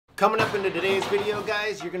Coming up into today's video,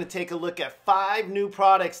 guys, you're going to take a look at 5 new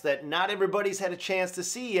products that not everybody's had a chance to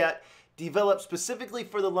see yet, developed specifically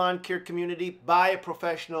for the lawn care community by a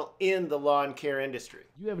professional in the lawn care industry.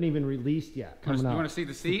 You haven't even released yet. You want to see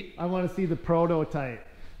the seat? I want to see the prototype.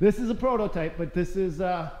 This is a prototype, but this is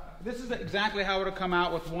exactly how it'll come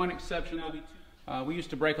out, with one exception. We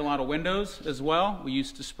used to break a lot of windows as well. We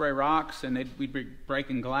used to spray rocks, and we'd be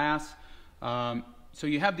breaking glass. So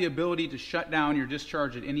you have the ability to shut down your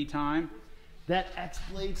discharge at any time. That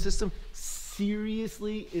X-Blade system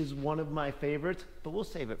seriously is one of my favorites, but we'll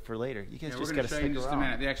save it for later. You guys just got to stick around. Just a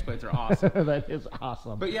minute. The X-Blades are awesome. That is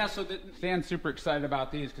awesome. But yeah, so Stan's super excited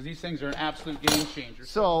about these because these things are an absolute game changer.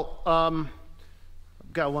 So,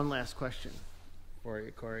 I've got one last question for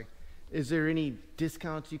you, Corey. Is there any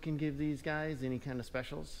discounts you can give these guys? Any kind of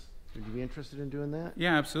specials? Would you be interested in doing that?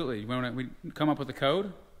 Yeah, absolutely. We come up with a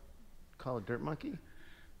code? Call it Dirt Monkey?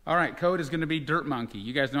 All right, code is going to be Dirt Monkey.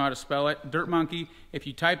 You guys know how to spell it. Dirt Monkey. If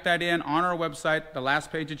you type that in on our website, the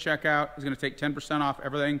last page of checkout is going to take 10% off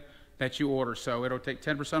everything that you order. So it'll take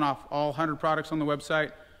 10% off all 100 products on the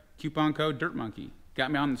website. Coupon code Dirt Monkey.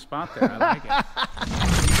 Got me on the spot there. I like it.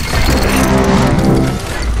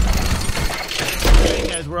 Hey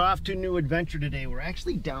guys, we're off to a new adventure today. We're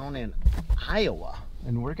actually down in Iowa,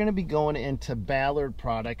 and we're going to be going into Ballard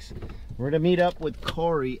Products. We're going to meet up with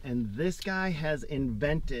Corey, and this guy has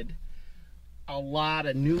invented a lot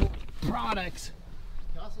of new products.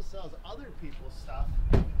 He also sells other people's stuff,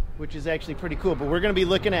 which is actually pretty cool. But we're going to be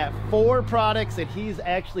looking at 4 products that he's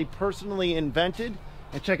actually personally invented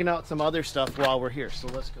and checking out some other stuff while we're here. So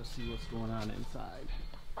let's go see what's going on inside.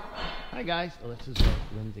 Hi guys. Oh, this is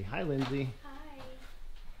Lindsay. Hi Lindsay. Hi.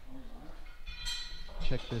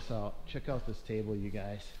 Check this out. Check out this table, you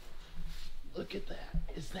guys. Look at that.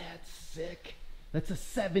 Is that sick? That's a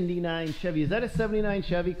 79 Chevy. Is that a 79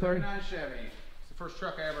 Chevy, Corey? 79 Chevy. It's the first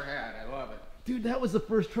truck I ever had. I love it. Dude, that was the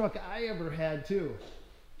first truck I ever had too.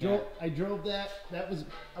 Yeah. I drove that.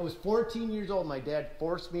 I was 14 years old. My dad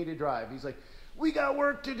forced me to drive. He's like, "We got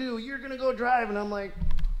work to do. You're gonna go drive." And I'm like,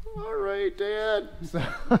 "All right, Dad."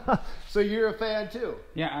 So you're a fan too?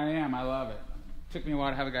 Yeah, I am. I love it. Took me a while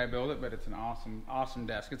to have a guy build it, but it's an awesome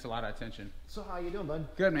desk. It's a lot of attention. So how you doing, bud?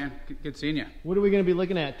 Good, man. Good seeing you. What are we going to be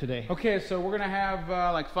looking at today? Okay, so we're going to have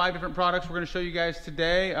like 5 different products we're going to show you guys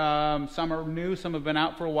today. Some are new, some have been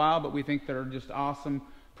out for a while, but we think they're just awesome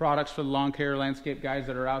products for the lawn care landscape guys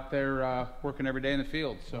that are out there working every day in the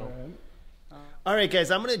field. So. All right, guys,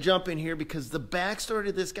 I'm going to jump in here because the backstory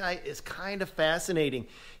to this guy is kind of fascinating.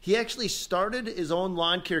 He actually started his own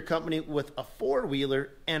lawn care company with a 4-wheeler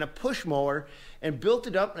and a push mower and built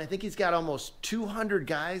it up, and I think he's got almost 200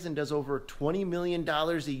 guys and does over $20 million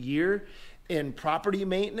a year in property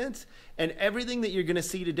maintenance. And everything that you're going to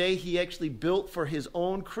see today, he actually built for his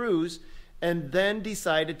own crews and then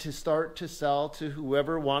decided to start to sell to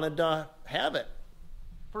whoever wanted to have it.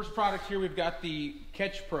 First product here, we've got the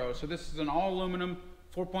Catch Pro. So this is an all aluminum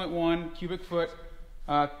 4.1 cubic foot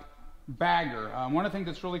bagger. One of the things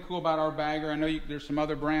that's really cool about our bagger, I know there's some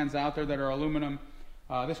other brands out there that are aluminum.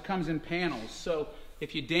 This comes in panels. So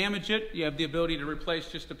if you damage it, you have the ability to replace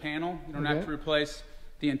just a panel. You don't have to replace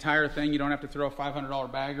the entire thing. You don't have to throw a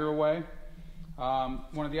 $500 bagger away.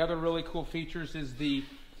 One of the other really cool features is we've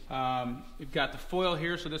got the foil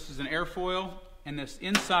here. So this is an airfoil, and this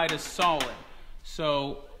inside is solid.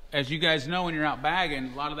 So, as you guys know, when you're out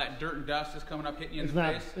bagging, a lot of that dirt and dust is coming up, hitting you in the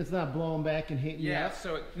face. It's not blowing back and hitting you up.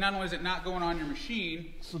 So not only is it not going on your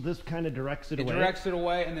machine, so this kind of directs it away. It directs it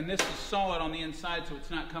away, and then this is solid on the inside, so it's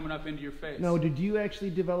not coming up into your face. No, did you actually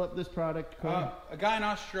develop this product, Corey? A guy in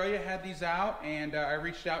Australia had these out, and I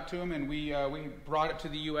reached out to him, and we brought it to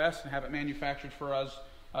the U.S. and have it manufactured for us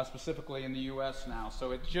specifically in the U.S. now. So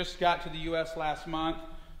it just got to the U.S. last month.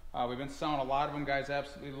 We've been selling a lot of them. Guys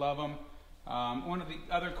absolutely love them. One of the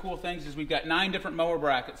other cool things is we've got 9 different mower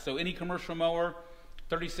brackets. So any commercial mower,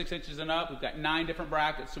 36 inches and up, we've got 9 different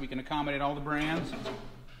brackets so we can accommodate all the brands.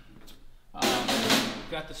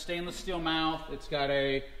 We've got the stainless steel mouth. It's got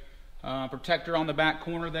a protector on the back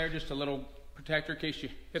corner there, just a little protector in case you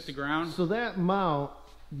hit the ground. So that mount,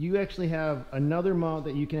 you actually have another mount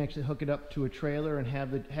that you can actually hook it up to a trailer and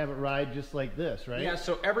have it ride just like this, right? Yeah,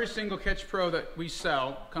 so every single Catch Pro that we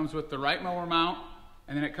sell comes with the right mower mount,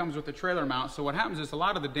 and then it comes with the trailer mount. So what happens is a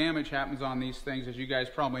lot of the damage happens on these things, as you guys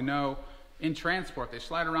probably know, in transport. They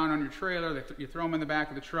slide around on your trailer, you throw them in the back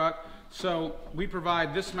of the truck. So we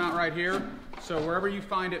provide this mount right here. So wherever you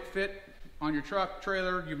find it fit on your truck,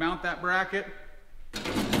 trailer, you mount that bracket.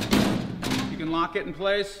 You can lock it in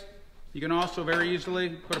place. You can also very easily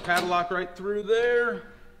put a padlock right through there.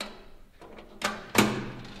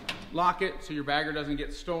 lock it so your bagger doesn't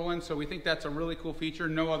get stolen. So we think that's a really cool feature.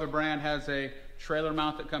 No other brand has a trailer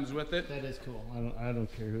mount that comes with it. That is cool. I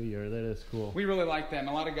don't care who you are. That is cool. We really like that, and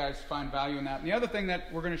a lot of guys find value in that. And the other thing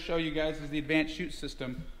that we're going to show you guys is the advanced chute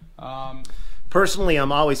system. Personally,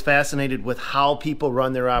 I'm always fascinated with how people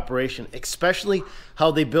run their operation, especially how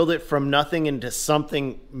they build it from nothing into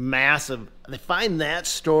something massive. I find that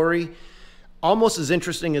story almost as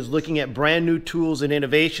interesting as looking at brand new tools and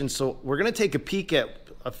innovations. So we're going to take a peek at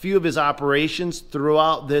a few of his operations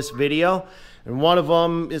throughout this video, and one of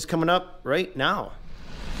them is coming up right now.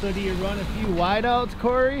 So do you run a few wideouts,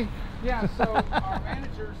 Corey? Yeah, so our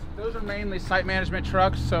managers, those are mainly site management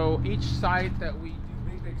trucks. So each site that we do,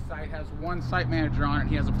 big site, has one site manager on it.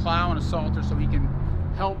 He has a plow and a salter, so he can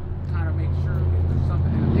help kind of make sure if there's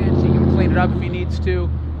something in the pinch, he can clean it up if he needs to.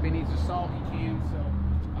 If he needs to salt, he can.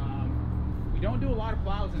 So we don't do a lot of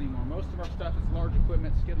plows anymore. Most of our stuff is large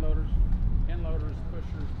equipment, skid loaders, end loaders,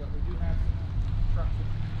 pushers, but we do have trucks.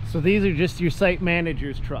 So these are just your site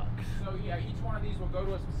manager's trucks. So yeah, each one of these will go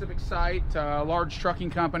to a specific site, a large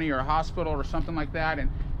trucking company or a hospital or something like that,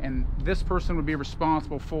 and this person would be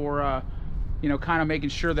responsible for, you know, kind of making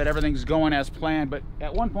sure that everything's going as planned. But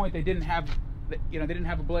at one point they didn't have, you know, they didn't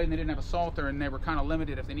have a blade and they didn't have a salter, and they were kind of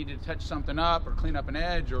limited if they needed to touch something up or clean up an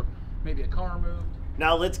edge or maybe a car moved.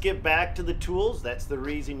 Now let's get back to the tools. That's the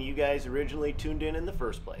reason you guys originally tuned in the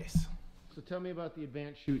first place. So tell me about the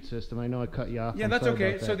advanced chute system. I know I cut you off. Yeah, I'm that's sorry okay.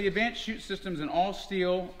 about that. So the advanced chute system is an all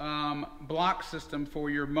steel block system for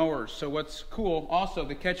your mowers. So what's cool, also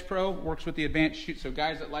the Catch Pro works with the advanced chute. So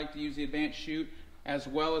guys that like to use the advanced chute as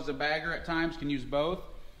well as a bagger at times can use both.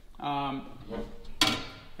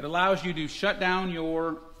 It allows you to shut down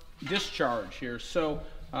your discharge here. So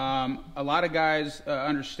a lot of guys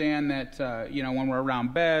understand that, you know, when we're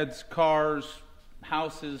around beds, cars,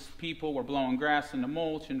 houses, people, we're blowing grass into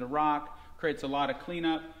mulch, into rock, creates a lot of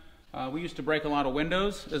cleanup. We used to break a lot of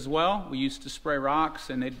windows as well. We used to spray rocks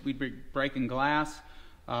and we'd be breaking glass.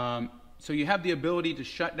 So you have the ability to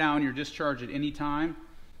shut down your discharge at any time.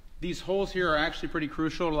 These holes here are actually pretty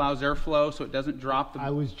crucial. It allows airflow so it doesn't drop the...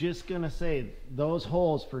 I was just going to say, those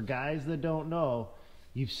holes, for guys that don't know,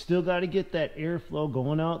 you've still got to get that airflow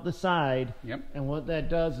going out the side. Yep. And what that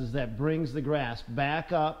does is that brings the grass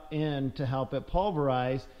back up in to help it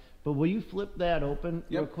pulverize. But will you flip that open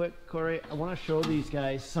real quick, Corey? I want to show these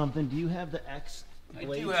guys something. Do you have the X blade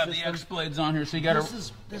I do have system? the X blades on here, so you got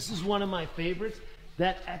to... This is one of my favorites.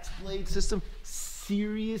 That X blade system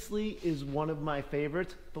seriously is one of my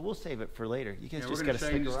favorites, but we'll save it for later. You guys just got to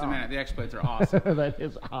stick around. Just a minute. The X blades are awesome. That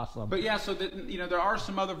is awesome. But yeah, so that, you know, there are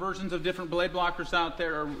some other versions of different blade blockers out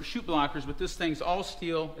there, or chute blockers, but this thing's all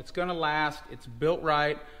steel. It's going to last. It's built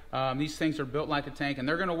right. These things are built like a tank, and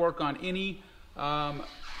they're going to work on any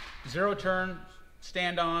zero turn,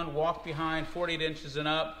 stand on, walk behind, 48 inches and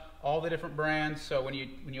up, all the different brands. So when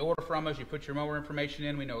you order from us, you put your mower information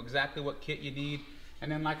in. We know exactly what kit you need.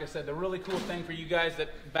 And then, like I said, the really cool thing for you guys that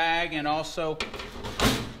bag and also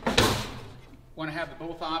want to have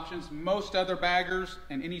both options, most other baggers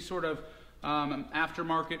and any sort of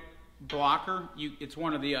aftermarket blocker, it's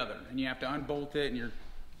one or the other, and you have to unbolt it, and you're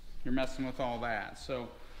messing with all that. So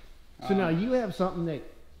now you have something that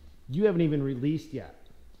you haven't even released yet.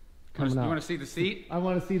 You want to see the seat? I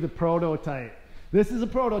want to see the prototype. This is a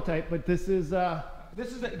prototype, but this is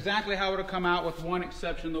exactly how it'll come out, with one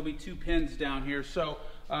exception. There'll be 2 pins down here. So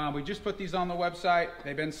we just put these on the website.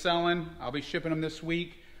 They've been selling. I'll be shipping them this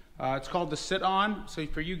week. It's called the Sit-On. So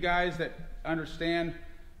for you guys that understand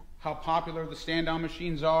how popular the stand-on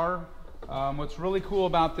machines are, what's really cool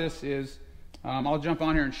about this is, I'll jump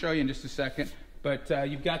on here and show you in just a second, but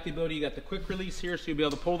you've got the ability, you got the quick release here, so you'll be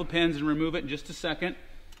able to pull the pins and remove it in just a second.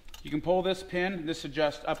 You can pull this pin. This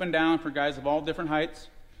adjusts up and down for guys of all different heights.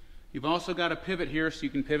 You've also got a pivot here, so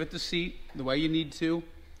you can pivot the seat the way you need to.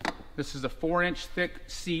 This is a 4-inch thick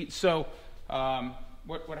seat. So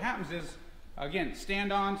what happens is, again,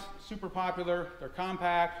 stand-ons, super popular. They're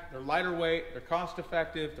compact, they're lighter weight, they're cost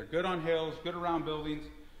effective, they're good on hills, good around buildings.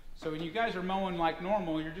 So when you guys are mowing like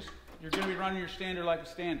normal, you're going to be running your standard like a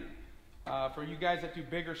standard. For you guys that do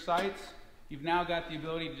bigger sites, you've now got the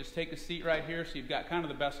ability to just take a seat right here, so you've got kind of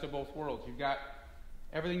the best of both worlds. You've got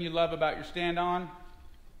everything you love about your stand-on,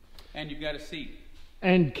 and you've got a seat.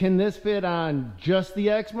 And can this fit on just the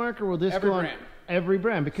Exmark, or will this every go on brand? Every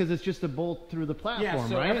brand, because it's just a bolt through the platform, yeah,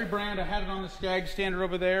 so right? Every brand. I had it on the Skag standard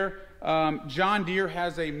over there. John Deere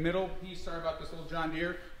has a middle piece. Sorry about this little John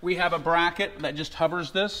Deere. We have a bracket that just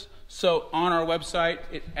hovers this. So on our website,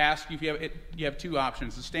 it asks you if you have it. You have 2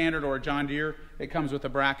 options: the standard or a John Deere. It comes with a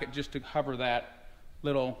bracket just to hover that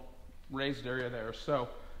little raised area there. So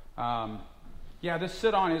yeah, this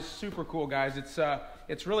sit-on is super cool, guys. It's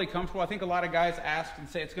it's really comfortable. I think a lot of guys ask and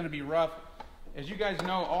say it's going to be rough. As you guys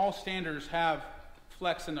know, all Standers have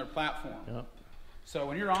flex in their platform. Yep. So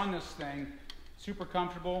when you're on this thing, super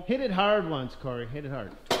comfortable. Hit it hard once, Corey. Hit it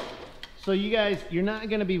hard. So you guys, you're not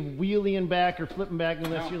going to be wheeling back or flipping back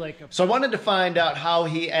unless you're like a... So I wanted to find out how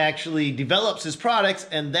he actually develops his products,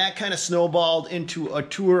 and that kind of snowballed into a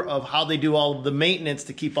tour of how they do all of the maintenance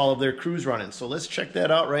to keep all of their crews running. So let's check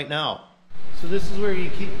that out right now. So this is where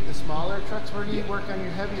you keep the smaller trucks. Where do you work on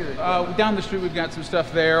your heavier? Down the street we've got some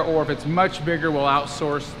stuff there, or if it's much bigger, we'll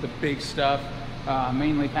outsource the big stuff.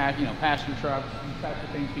 Mainly passenger trucks, these types of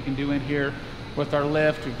things we can do in here. With our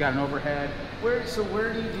lift, we've got an overhead. So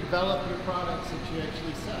where do you develop your products that you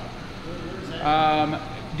actually sell? Where's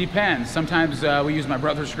that? Depends. Sometimes we use my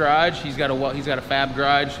brother's garage. He's got a fab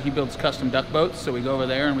garage. He builds custom duck boats, so we go over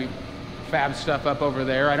there and we fab stuff up over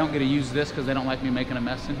there. I don't get to use this because they don't like me making a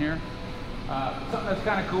mess in here. Something that's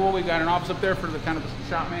kind of cool. We've got an office up there for the kind of the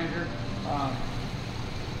shop manager.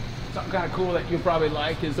 Something kind of cool that you'll probably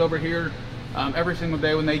like is over here. Every single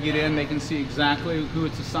day when they get in, they can see exactly who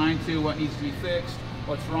it's assigned to, what needs to be fixed,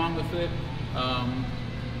 what's wrong with it,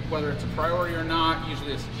 whether it's a priority or not.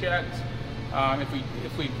 Usually it's checked.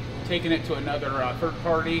 If we've taken it to another third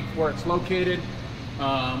party, where it's located,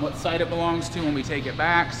 what site it belongs to when we take it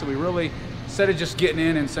back. So we really, instead of just getting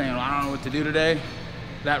in and saying, well, I don't know what to do today,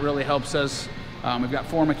 that really helps us. We've got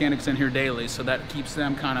 4 mechanics in here daily, so that keeps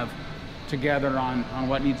them kind of together on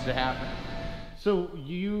what needs to happen. So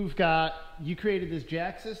you created this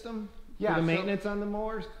jack system for the maintenance on the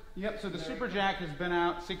mowers? Yep, so the Super Jack has been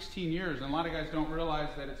out 16 years, and a lot of guys don't realize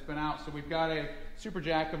that it's been out. So we've got a Super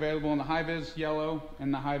Jack available in the High-Vis yellow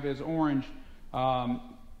and the High-Vis orange.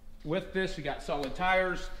 With this, we got solid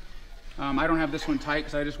tires. I don't have this one tight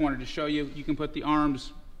because I just wanted to show you. You can put the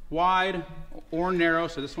arms wide or narrow,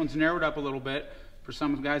 so this one's narrowed up a little bit for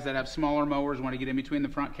some guys that have smaller mowers, want to get in between the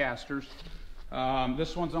front casters.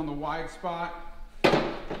 This one's on the wide spot.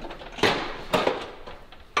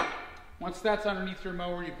 Once that's underneath your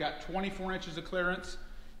mower, you've got 24 inches of clearance.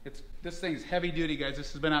 This thing's heavy duty, guys.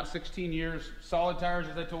 This has been out 16 years. Solid tires,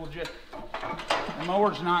 as I told you. The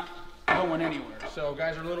mower's not going anywhere. So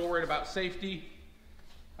guys are a little worried about safety.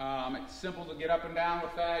 It's simple to get up and down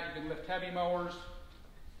with that. You can lift heavy mowers.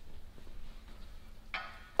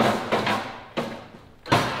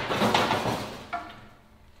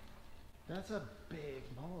 That's a big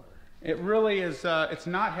mower. It really is, it's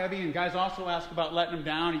not heavy, and guys also ask about letting them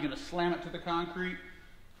down. You're going to slam it to the concrete.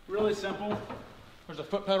 Really simple. There's a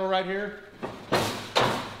foot pedal right here.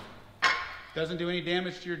 Doesn't do any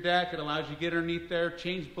damage to your deck. It allows you to get underneath there,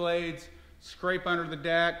 change blades, scrape under the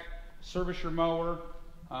deck, service your mower.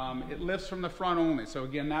 It lifts from the front only. So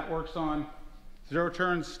again, that works on zero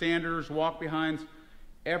turns, Standers, walk behinds,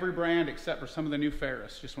 every brand except for some of the new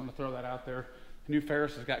Ferris. Just want to throw that out there. The new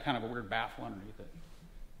Ferris has got kind of a weird baffle underneath it.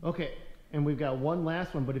 Okay, and we've got one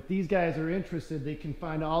last one, but if these guys are interested, they can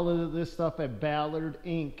find all of this stuff at Ballard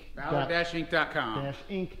Inc. Ballard-Inc.com.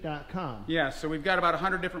 Inc.com. Yeah, so we've got about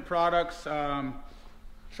 100 different products,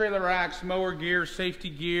 trailer racks, mower gear, safety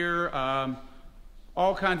gear,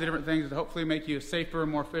 all kinds of different things that hopefully make you safer,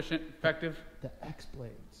 more efficient, effective. The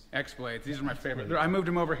X-Blades. X-Blades, these are my favorite. I moved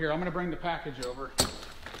them over here. I'm going to bring the package over.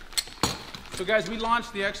 So guys, we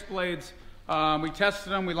launched the X-Blades. We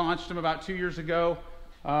tested them, we launched them about 2 years ago.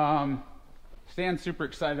 Stan's super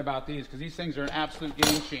excited about these because these things are an absolute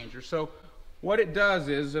game changer. So what it does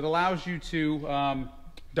is it allows you to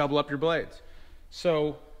double up your blades.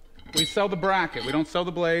 So we sell the bracket. We don't sell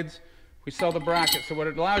the blades. We sell the bracket. So what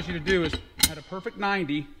it allows you to do is at a perfect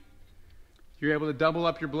 90, you're able to double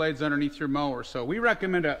up your blades underneath your mower. So we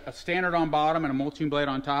recommend a standard on bottom and a mulching blade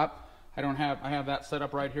on top. I have that set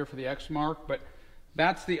up right here for the X mark, but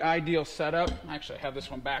that's the ideal setup. Actually, I have this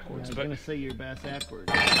one backwards. Yeah, I was going to say your bass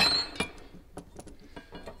backwards.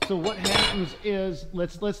 So what happens is,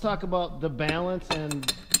 let's talk about the balance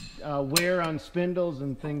and wear on spindles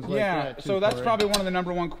and things like that. Yeah, so that's probably one of the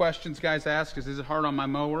 #1 questions guys ask is it hard on my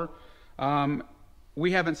mower?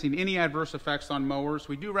 We haven't seen any adverse effects on mowers.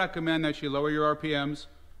 We do recommend that you lower your RPMs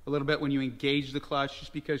a little bit when you engage the clutch,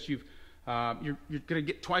 just because you're going to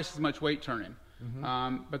get twice as much weight turning.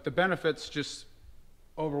 Mm-hmm. But the benefits just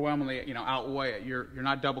overwhelmingly, outweigh it. You're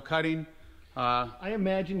not double cutting. I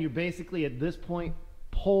imagine you're basically at this point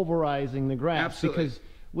pulverizing the grass. Absolutely. Because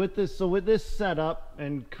with this setup,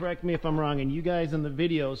 and correct me if I'm wrong, and you guys in the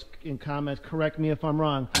videos in comments correct me if I'm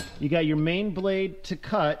wrong, you got your main blade to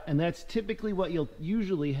cut, and that's typically what you'll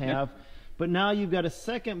usually have. Yep. But now you've got a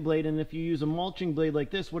second blade, and if you use a mulching blade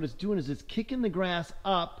like this, what it's doing is it's kicking the grass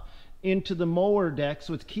up into the mower deck,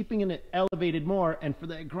 so it's keeping it elevated more, and for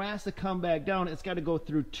that grass to come back down, it's got to go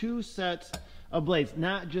through 2 sets of blades,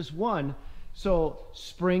 not just one. So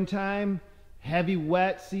springtime, heavy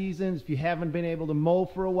wet seasons, if you haven't been able to mow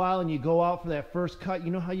for a while and you go out for that first cut,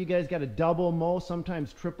 you know how you guys got to double mow,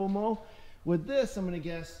 sometimes triple mow? With this, I'm going to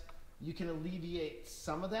guess you can alleviate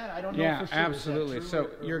some of that. I don't know for sure. Yeah, absolutely. So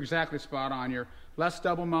you're exactly spot on. You're less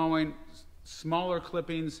double mowing, smaller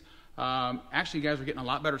clippings. Actually, you guys are getting a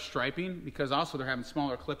lot better striping because also they're having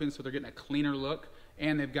smaller clippings, so they're getting a cleaner look,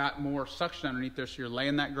 and they've got more suction underneath there, so you're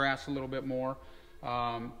laying that grass a little bit more.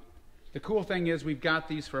 The cool thing is we've got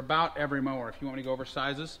these for about every mower. If you want me to go over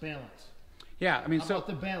sizes. Balance. Yeah, I mean, How about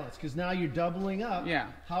the balance? Because now you're doubling up. Yeah.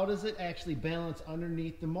 How does it actually balance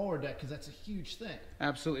underneath the mower deck? Because that's a huge thing.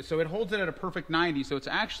 Absolutely. So it holds it at a perfect 90, so it's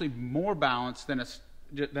actually more balanced than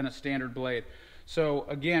a standard blade. So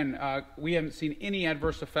again, we haven't seen any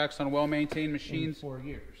adverse effects on well-maintained machines. In 4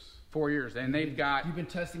 years. 4 years, and they've got. You've been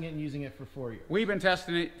testing it and using it for 4 years. We've been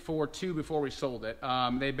testing it for 2 before we sold it.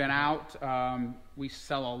 They've been out. We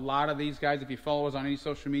sell a lot of these guys. If you follow us on any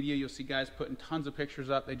social media, you'll see guys putting tons of pictures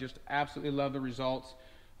up. They just absolutely love the results.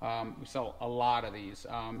 We sell a lot of these,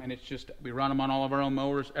 and it's just we run them on all of our own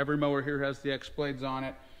mowers. Every mower here has the X blades on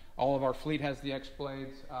it. All of our fleet has the X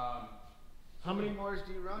blades. How many mowers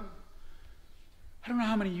do you run? I don't know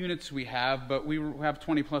how many units we have, but we have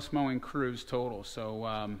 20 plus mowing crews total.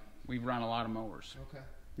 So we've run a lot of mowers. Okay.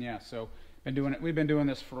 Yeah, so we've been doing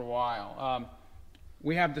this for a while.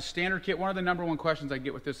 We have the standard kit. One of the #1 questions I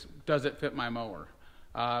get with this, does it fit my mower?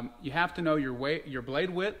 You have to know your blade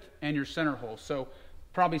width and your center hole. So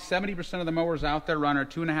probably 70% of the mowers out there run are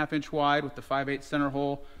 2.5 inch wide with the 5/8 center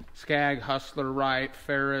hole. Skag, Hustler, Wright,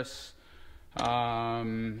 Ferris,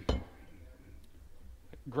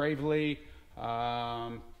 Gravely.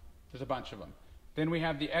 There's a bunch of them. Then we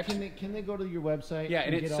have the X. Can they go to your website? Yeah,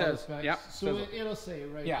 and it get all says, the specs? yep. So it'll say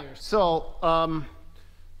right Yeah. there. So,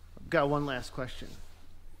 I've got one last question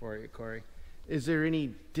for you, Corey. Is there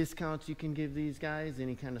any discounts you can give these guys?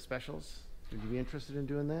 Any kind of specials? Would you be interested in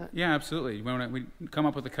doing that? Yeah, absolutely. You want we come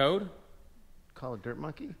up with a code? Call it Dirt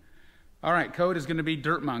Monkey? All right, code is going to be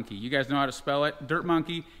Dirt Monkey. You guys know how to spell it. Dirt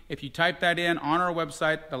Monkey. If you type that in on our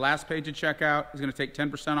website, the last page of checkout is going to take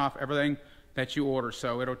 10% off everything that you order.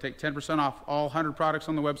 So it'll take 10% off all 100 products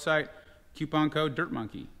on the website. Coupon code Dirt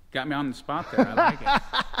Monkey. Got me on the spot there. I like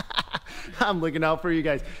it. I'm looking out for you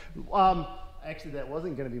guys. Actually, that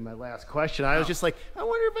wasn't going to be my last question. I was just like, I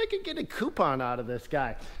wonder if I could get a coupon out of this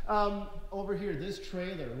guy. Over here, this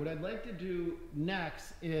trailer, what I'd like to do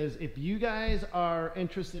next is if you guys are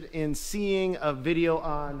interested in seeing a video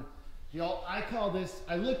on,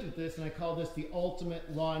 I looked at this and I call this the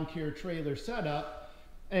ultimate lawn care trailer setup.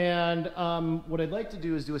 And what I'd like to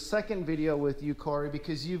do is do a second video with you, Corey,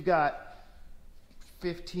 because you've got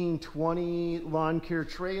 15, 20 lawn care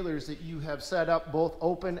trailers that you have set up both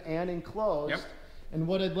open and enclosed. Yep. And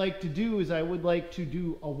what I'd like to do is I would like to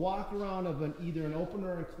do a walk around of either an open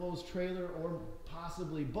or enclosed trailer or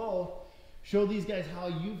possibly both. Show these guys how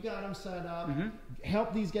you've got them set up. Mm-hmm.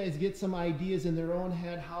 Help these guys get some ideas in their own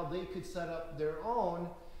head how they could set up their own.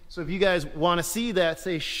 So if you guys want to see that,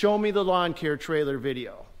 say, show me the lawn care trailer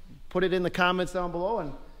video. Put it in the comments down below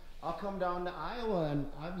and I'll come down to Iowa, and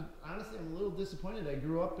I'm a little disappointed. I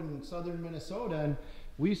grew up in southern Minnesota, and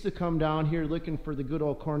we used to come down here looking for the good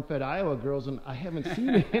old corn-fed Iowa girls, and I haven't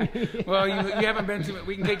seen any. Well, you haven't been to it.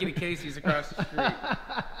 We can take you to Casey's across the street.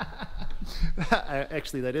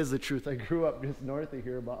 Actually, that is the truth. I grew up just north of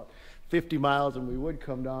here about 50 miles, and we would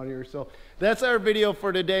come down here. So that's our video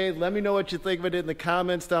for today. Let me know what you think of it in the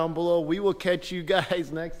comments down below. We will catch you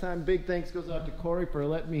guys next time. Big thanks goes out to Corey for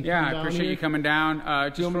letting me come down I appreciate here. you coming down.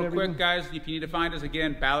 Just real everything. quick, guys, if you need to find us,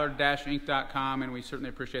 again, ballard-inc.com, and we certainly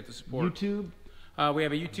appreciate the support. YouTube? We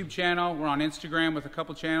have a YouTube channel. We're on Instagram with a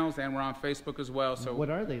couple channels, and we're on Facebook as well. So What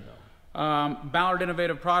are they, though? Ballard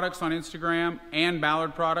Innovative Products on Instagram and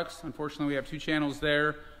Ballard Products. Unfortunately, we have 2 channels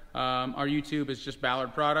there. Our YouTube is just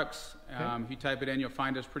Ballard Products. Okay. If you type it in, you'll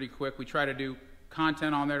find us pretty quick. We try to do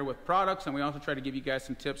content on there with products, and we also try to give you guys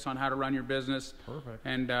some tips on how to run your business. Perfect.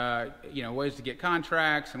 And ways to get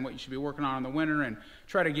contracts and what you should be working on in the winter, and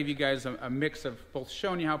try to give you guys a mix of both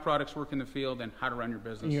showing you how products work in the field and how to run your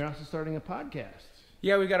business. And you're also starting a podcast.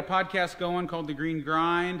 Yeah, we've got a podcast going called The Green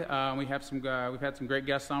Grind. We've had some great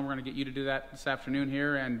guests on. We're going to get you to do that this afternoon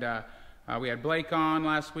here. And we had Blake on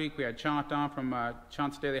last week. We had Chant on from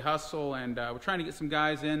Chant's Daily Hustle. And we're trying to get some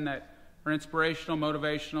guys in that are inspirational,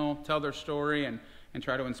 motivational, tell their story, and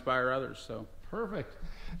try to inspire others. So Perfect.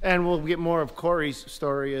 And we'll get more of Corey's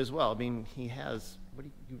story as well. I mean, he has,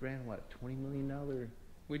 you ran what, $20 million?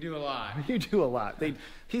 We do a lot. You do a lot.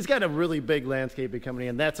 He's got a really big landscaping company,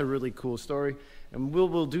 and that's a really cool story. And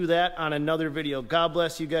we'll do that on another video. God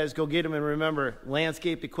bless you guys. Go get him. And remember,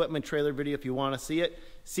 landscape equipment trailer video if you want to see it.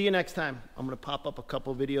 See you next time. I'm going to pop up a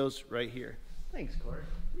couple videos right here. Thanks, Corey.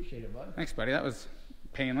 Appreciate it, bud. Thanks, buddy. That was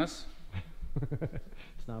painless.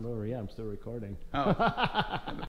 It's not over yet. I'm still recording. Oh.